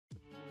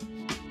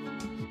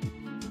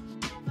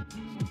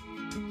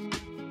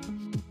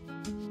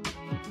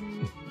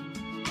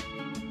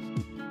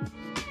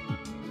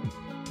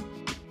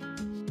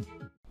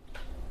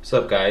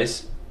What's up,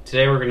 guys?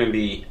 Today we're going to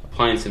be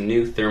applying some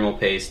new thermal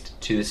paste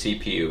to the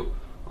CPU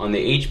on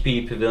the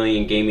HP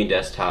Pavilion gaming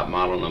desktop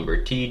model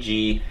number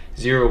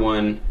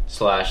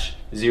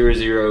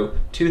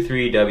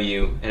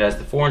TG01-0023W. It has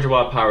the 400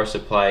 watt power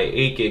supply,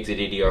 8 gigs of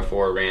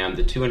DDR4 RAM,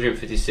 the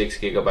 256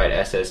 gigabyte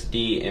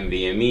SSD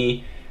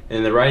NVMe,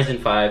 and the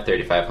Ryzen 5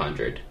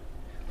 3500.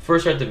 Before I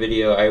start the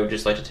video, I would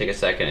just like to take a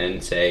second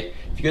and say,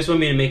 if you guys want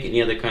me to make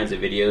any other kinds of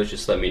videos,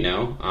 just let me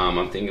know.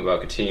 I'm thinking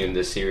about continuing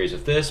this series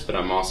with this, but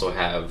I'm also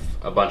have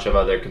a bunch of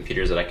other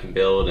computers that I can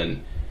build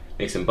and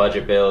make some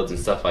budget builds and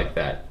stuff like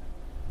that.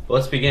 But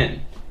let's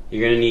begin.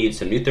 You're going to need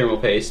some new thermal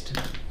paste,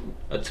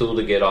 a tool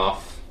to get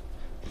off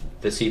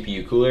the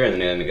CPU cooler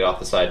and then to get off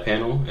the side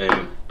panel,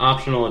 and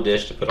optional a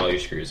dish to put all your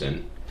screws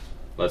in.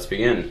 Let's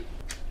begin.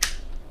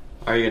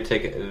 Alright, you're going to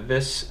take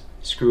this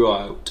screw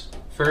out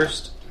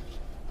first.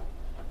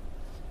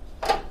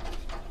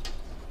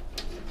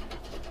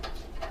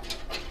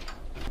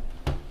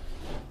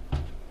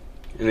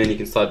 And then you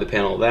can slide the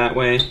panel that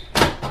way.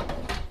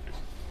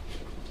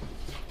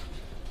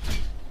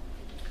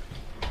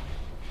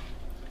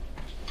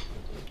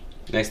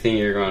 Next thing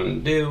you're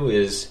going to do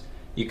is,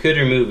 you could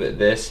remove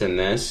this and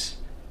this,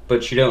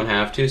 but you don't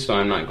have to, so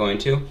I'm not going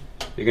to.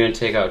 You're going to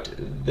take out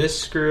this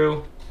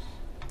screw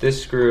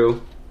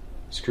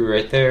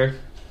right there,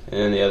 and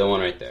then the other one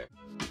right there.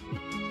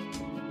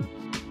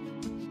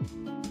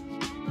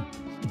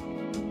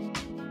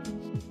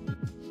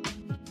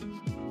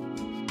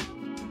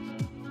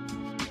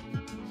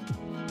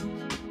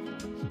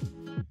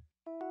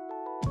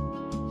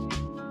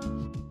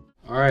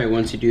 Alright,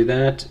 once you do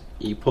that,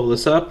 you pull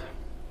this up.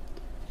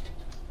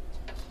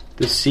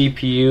 The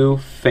CPU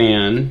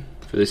fan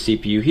for the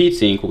CPU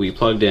heatsink will be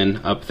plugged in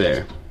up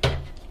there.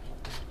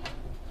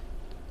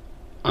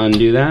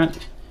 Undo that,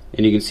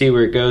 and you can see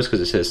where it goes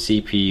because it says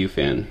CPU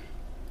fan.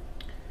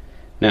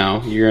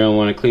 Now, you're going to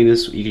want to clean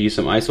this. You can use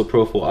some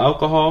isopropyl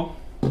alcohol,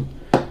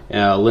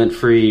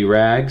 lint-free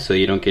rag so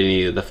you don't get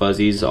any of the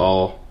fuzzies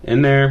all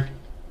in there.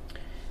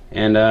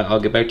 And I'll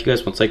get back to you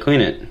guys once I clean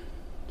it.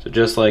 So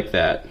just like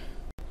that.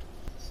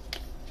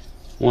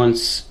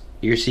 Once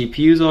your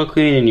CPU is all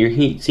clean and your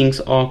heat sink's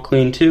all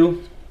clean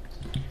too,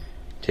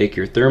 take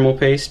your thermal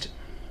paste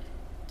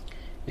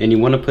and you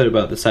want to put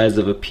about the size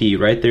of a pea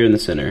right there in the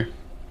center.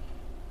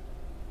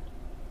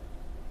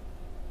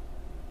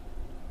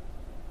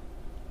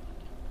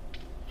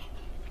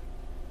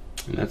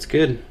 And that's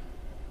good.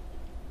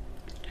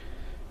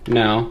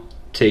 Now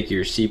take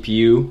your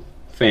CPU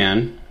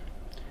fan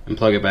and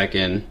plug it back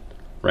in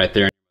right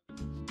there.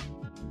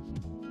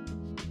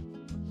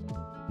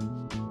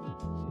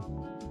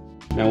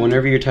 Now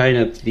whenever you're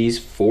tightening up these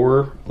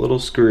 4 little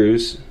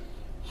screws,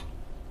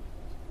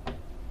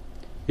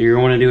 you're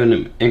going to do it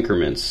in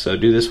increments. So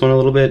do this one a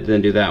little bit,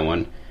 then do that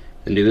one,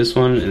 then do this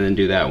one, and then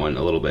do that one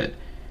a little bit.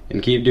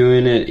 And keep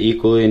doing it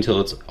equally until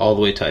it's all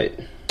the way tight.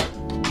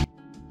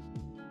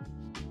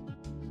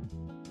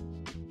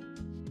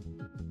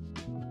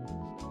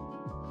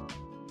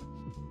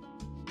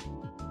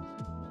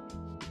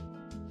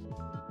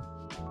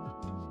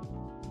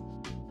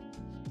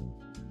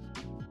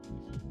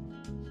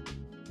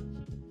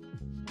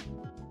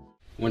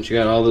 Once you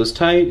got all those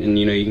tight, and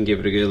you know you can give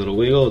it a good little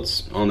wiggle,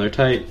 it's on there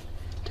tight,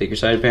 take your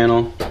side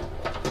panel,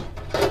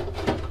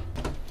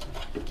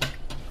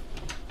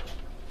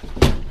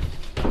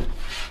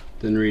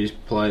 then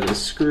reapply the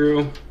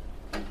screw,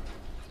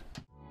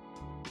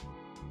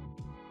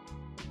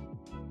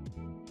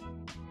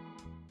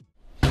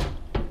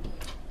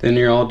 then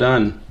you're all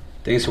done.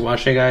 Thanks for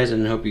watching, guys,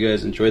 and I hope you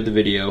guys enjoyed the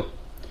video.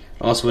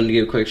 I also wanted to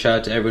give a quick shout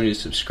out to everyone who's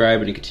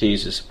subscribed and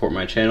continues to support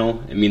my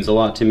channel. It means a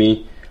lot to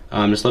me.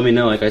 Just let me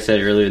know, like I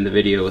said earlier in the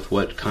video, with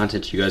what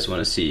content you guys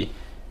want to see.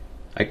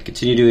 I can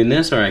continue doing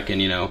this, or I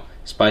can,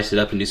 spice it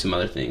up and do some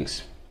other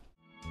things.